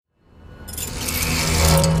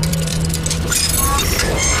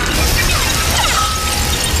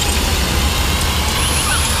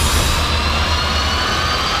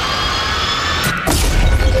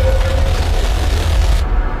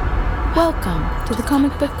Welcome to the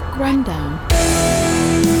Comic Book Rundown.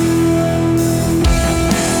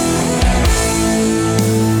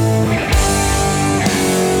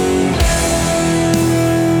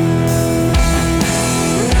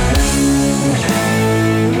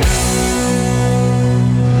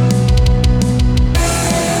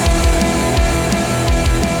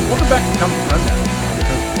 Welcome back to Comic Book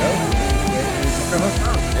Rundown.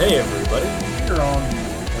 Hey everybody. We're on the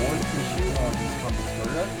fourth issue of this Comic Book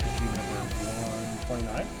Rundown, issue number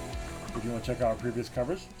 129. If you want to check out our previous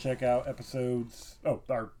covers, check out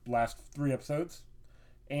our last three episodes,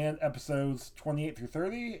 and episodes 28 through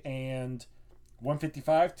 30, and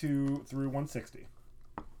 155 through 160.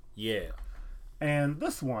 Yeah. And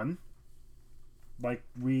this one, like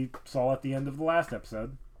we saw at the end of the last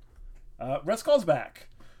episode, Red Skull's back.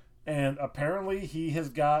 And apparently he has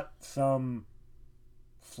got some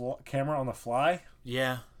camera on the fly.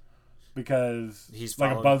 Yeah. Because he's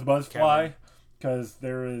like a buzz fly. Because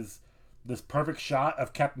there is this perfect shot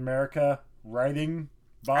of Captain America riding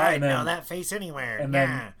by. I know that face anywhere. And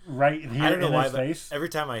then right here I don't know in why, his but face. every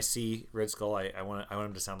time I see Red Skull, I want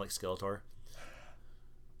him to sound like Skeletor.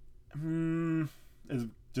 Is it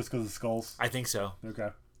just because of skulls? I think so. Okay.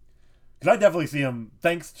 Because I definitely see him,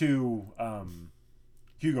 thanks to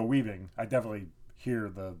Hugo Weaving, I definitely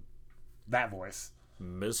hear that voice.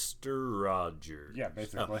 Mr. Rogers. Yeah,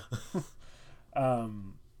 basically.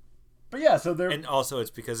 But yeah, so they're... And also it's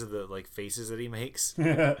because of the faces that he makes.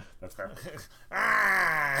 That's fair.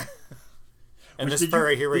 Ah! And Which, this part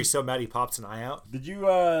right here where he's so mad he pops an eye out. Did you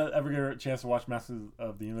ever get a chance to watch Masters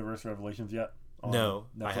of the Universe Revelations yet? No,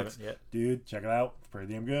 Netflix? I haven't yet. Dude, check it out. It's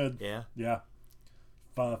pretty damn good. Yeah? Yeah.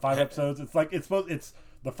 5 episodes. It's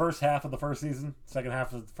the first half of the first season, second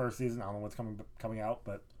half of the first season. I don't know what's coming out,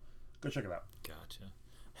 but go check it out. Gotcha.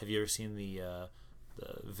 Have you ever seen the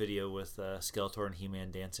video with Skeletor and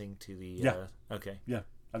He-Man dancing to the... Yeah. Okay. Yeah.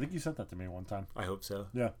 I think you sent that to me one time. I hope so.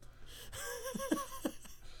 Yeah. But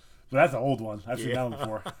that's an old one. I've seen that one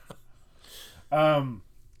before.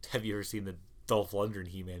 Have you ever seen the Dolph Lundgren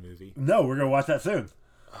He-Man movie? No, we're going to watch that soon.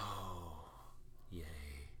 Oh. Yay.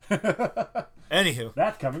 Anywho.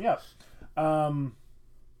 That's coming up.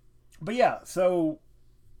 But yeah, so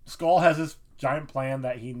Skull has this giant plan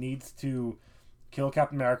that he needs to kill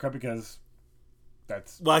Captain America because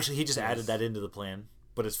that's... Well, actually, he just added that into the plan,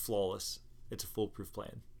 but it's flawless. It's a foolproof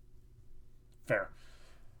plan. Fair.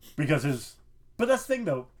 Because But that's the thing,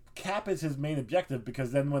 though. Cap is his main objective,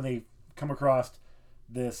 because then when they come across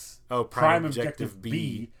this Prime Objective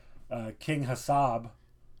B, King Hassab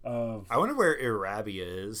of... I wonder where Arabia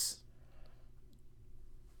is.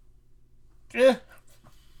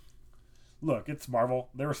 Look, it's Marvel.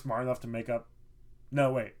 They were smart enough to make up...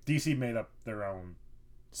 No, wait. DC made up their own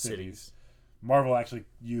cities. Marvel actually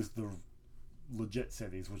used the legit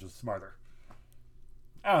cities, which is smarter.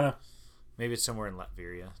 I don't know. Maybe it's somewhere in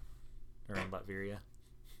Latveria. Or in Latveria.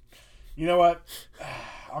 You know what?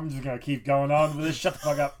 I'm just going to keep going on with this. Shut the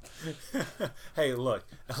fuck up. Hey, look.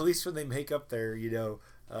 At least when they make up their,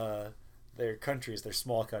 their countries, their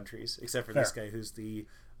small countries. Except for this guy who's the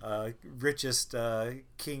richest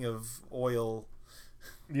king of oil.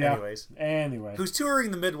 Yeah. Anyway. Who's touring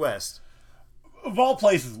the Midwest. Of all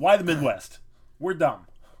places, why the Midwest? We're dumb.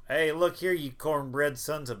 Hey, look here, you cornbread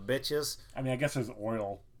sons of bitches. I mean, I guess there's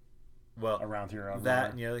oil around here.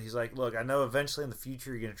 That, he's like, look, I know eventually in the future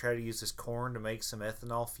you're going to try to use this corn to make some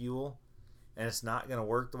ethanol fuel, and it's not going to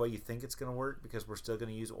work the way you think it's going to work, because we're still going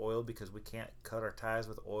to use oil, because we can't cut our ties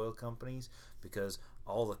with oil companies, because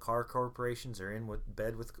all the car corporations are in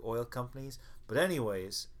bed with oil companies. But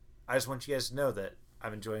anyways, I just want you guys to know that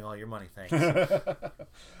I'm enjoying all your money, thanks.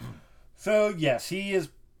 So, yes, he's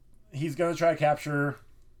going to try to capture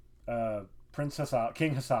King Hassab.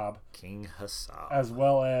 King Hassab. As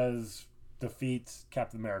well as defeat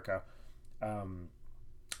Captain America.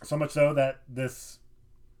 So much so that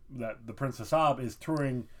the Prince Hassab is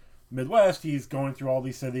touring Midwest. He's going through all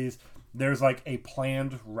these cities. There's a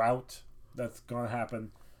planned route that's going to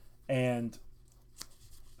happen. And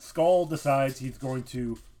Skull decides he's going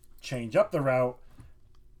to change up the route,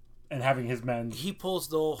 and having his men... He pulls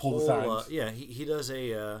the whole... he does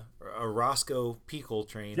a Roscoe Peakle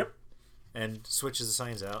train. Yep. And switches the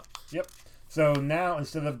signs out. Yep. So now,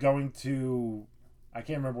 instead of going to... I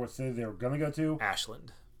can't remember what city they were going to go to.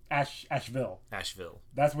 Ashland. Asheville. That's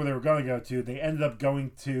where they were going to go to. They ended up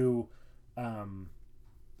going to a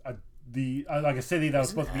city that was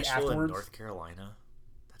supposed to be afterwards. In North Carolina?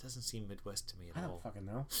 That doesn't seem Midwest to me at all. I don't fucking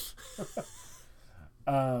know.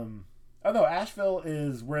 Oh no, Asheville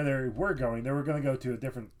is where they were going. They were going to go to a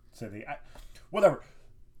different city. Whatever.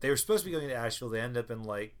 They were supposed to be going to Asheville. They end up in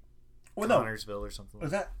Connorsville or something.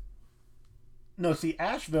 Was that? No, see,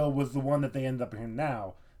 Asheville was the one that they ended up in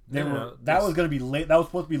now. No, that was going to be late. That was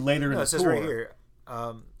supposed to be later in No, the it says tour. right here.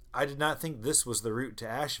 I did not think this was the route to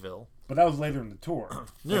Asheville. But that was later in the tour.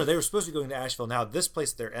 No, they were supposed to be going to Asheville. Now, this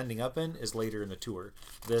place they're ending up in is later in the tour.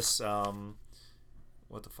 This,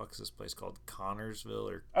 what the fuck is this place called?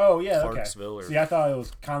 Connorsville or Oh, yeah, Clarksville? okay. Or... See, I thought it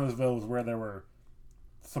was Connorsville was where they were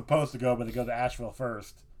supposed to go, but they go to Asheville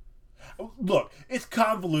first. Look, it's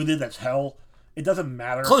convoluted as hell. It doesn't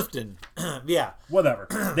matter. Clifton. Yeah. Whatever.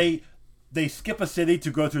 They skip a city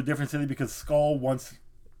to go to a different city because Skull wants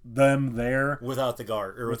them there. Without the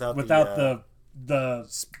guard. Or without the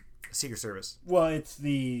Secret Service. Well, it's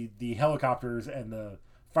the helicopters and the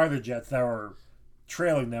fighter jets that are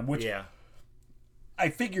trailing them, which Yeah. I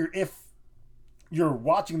figure if you're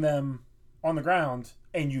watching them on the ground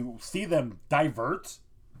and you see them divert,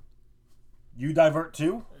 you divert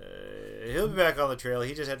too. He'll be back on the trail.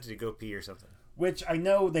 He just had to go pee or something. Which I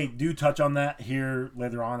know they do touch on that here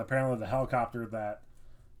later on. Apparently, the helicopter that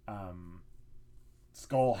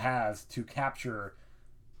Skull has to capture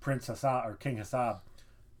Prince Hassab or King Hassab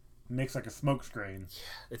makes like a smoke screen.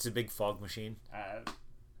 It's a big fog machine.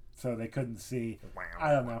 So they couldn't see.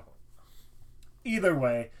 I don't know. Either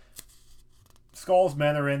way, Skull's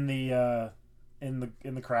men are in the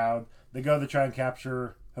crowd. They go to try and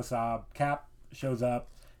capture Hassab. Cap shows up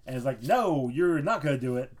and is like, "No, you're not going to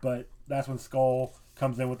do it." But that's when Skull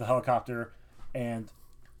comes in with the helicopter and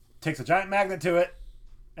takes a giant magnet to it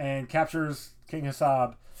and captures King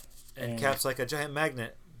Hassab. And Cap's like a giant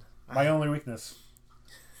magnet. My only weakness.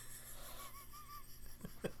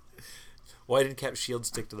 Why didn't Cap's shield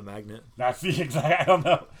stick to the magnet? That's the exact. I don't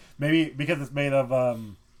know. Maybe because it's made of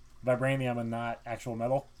vibranium and not actual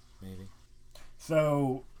metal. Maybe.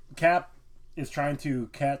 So Cap is trying to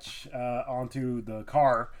catch onto the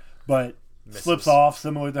car, but slips off,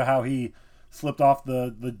 similar to how he slipped off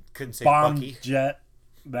the Couldn't save bomb Bucky. jet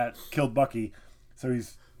that killed Bucky. So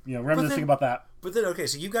he's reminiscing about that. But then, okay,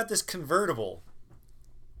 so you got this convertible.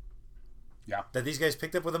 Yeah. That these guys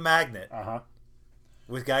picked up with a magnet.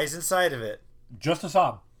 With guys inside of it. Just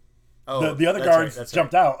Hassab. Oh, the other that's guards right, that's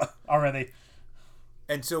jumped right. out already.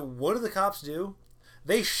 And so what do the cops do?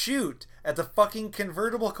 They shoot at the fucking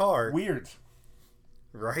convertible car. Weird.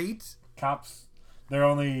 Right? Cops, their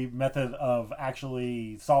only method of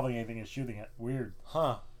actually solving anything is shooting it. Weird.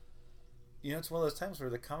 Huh. You know, it's one of those times where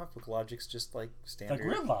the comic book logic's just like standard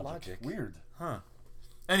Like real logic. Weird. Huh.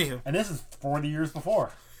 Anywho. And this is 40 years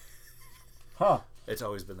before. Huh. It's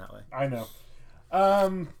always been that way. I know.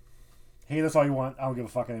 Hey, that's all you want. I don't give a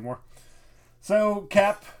fuck anymore. So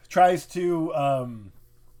Cap tries to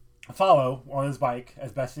follow on his bike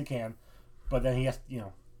as best he can, but then he has,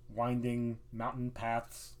 winding mountain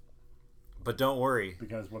paths. But don't worry.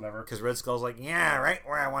 Because whatever. Because Red Skull's like, yeah, right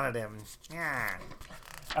where I wanted him.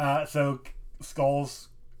 Yeah. So Skull's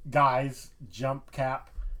guys jump Cap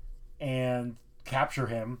and capture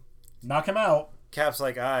him, knock him out. Cap's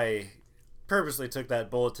like, I purposely took that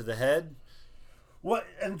bullet to the head. What?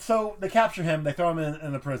 And so they capture him. They throw him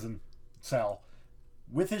in a prison cell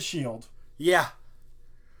with his shield. Yeah.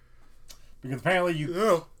 Because apparently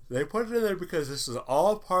No, they put it in there because this is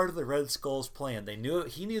all part of the Red Skull's plan. He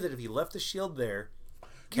knew that if he left the shield there,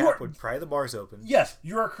 Cap would pry the bars open. Yes,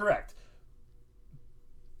 you are correct.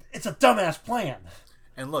 It's a dumbass plan.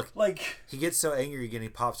 And look, like he gets so angry again, he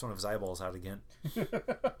pops one of his eyeballs out again.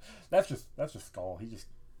 that's just Skull. He just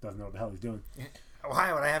doesn't know what the hell he's doing.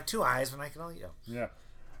 Why would I have two eyes when I can only... Yeah.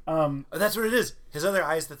 Oh, that's what it is. His other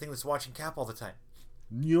eye is the thing that's watching Cap all the time.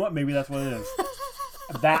 You know what? Maybe that's what it is.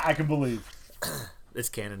 That I can believe. It's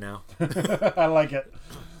canon now. I like it.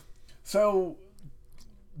 So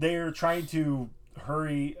they're trying to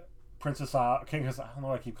hurry King Hassab. I don't know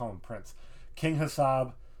why I keep calling him Prince. King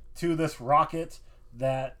Hassab to this rocket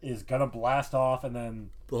that is gonna blast off and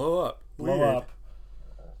then blow up.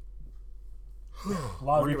 A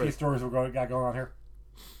lot of repeat stories got going on here.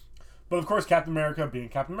 But of course, Captain America, being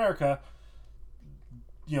Captain America,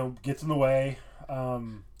 gets in the way,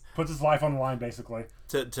 puts his life on the line basically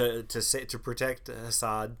to protect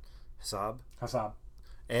Hassab. Hassab.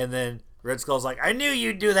 And then Red Skull's like, I knew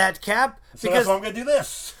you'd do that, Cap. So that's why I'm gonna do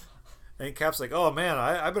this. And Cap's like, oh man,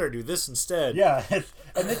 I better do this instead. Yeah, and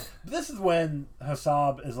this is when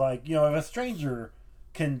Hassab is like, if a stranger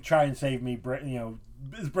can try and save me,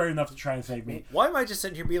 is brave enough to try and save me. Why am I just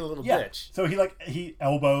sitting here being a little bitch? So he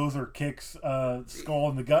elbows or kicks Skull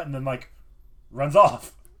in the gut and then runs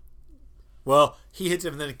off. Well, he hits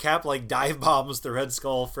him and then Cap dive bombs the Red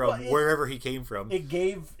Skull from wherever he came from. It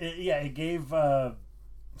gave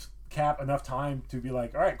Cap enough time to be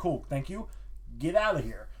like, all right, cool, thank you, get out of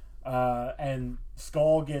here. And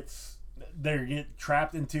Skull get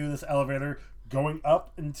trapped into this elevator, going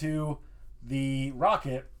up into the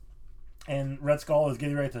rocket, and Red Skull is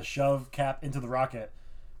getting ready to shove Cap into the rocket,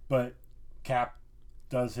 but Cap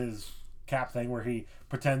does his Cap thing where he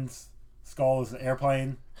pretends Skull is an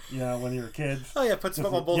airplane, when you were kids. Oh yeah, puts him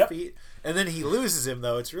up on both feet, and then he loses him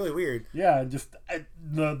though. It's really weird. Yeah, and just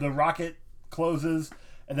the rocket closes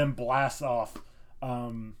and then blasts off.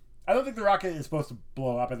 I don't think the rocket is supposed to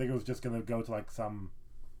blow up. I think it was just going to go to like some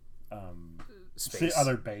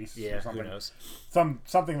other base. Yeah, or something. Who knows?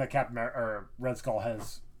 Something that Captain or Red Skull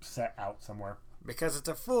has set out somewhere. Because it's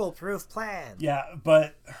a foolproof plan. Yeah,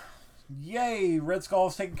 but yay, Red Skull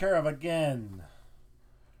is taken care of again,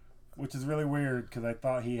 which is really weird because I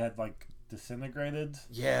thought he had like disintegrated.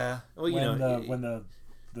 Yeah, well, when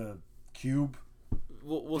the cube.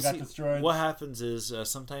 We'll got see. Destroyed. What happens is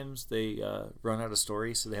sometimes they run out of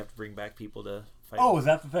stories, so they have to bring back people to fight. Oh, is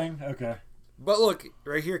that the thing? Okay. But look,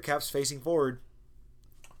 right here, Cap's facing forward.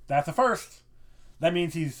 That's a first. That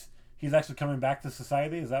means he's actually coming back to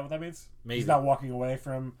society. Is that what that means? Maybe. He's not walking away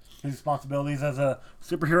from his responsibilities as a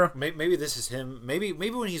superhero. Maybe this is him. Maybe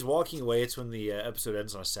when he's walking away, it's when the episode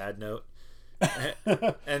ends on a sad note.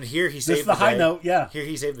 And here he saved this is the high note. Yeah. Here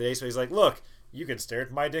he saved the day, so he's like, "Look, you can stare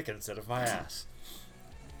at my dick instead of my ass."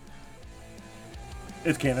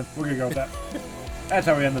 It's canon. We're going to go with that. That's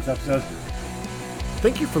how we end this episode.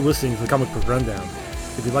 Thank you for listening to the Comic Book Rundown.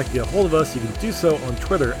 If you'd like to get a hold of us, you can do so on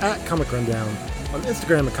Twitter at Comic Rundown, on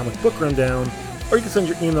Instagram at Comic Book Rundown, or you can send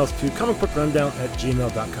your emails to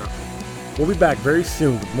comicbookrundown@gmail.com. We'll be back very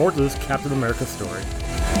soon with more to this Captain America story.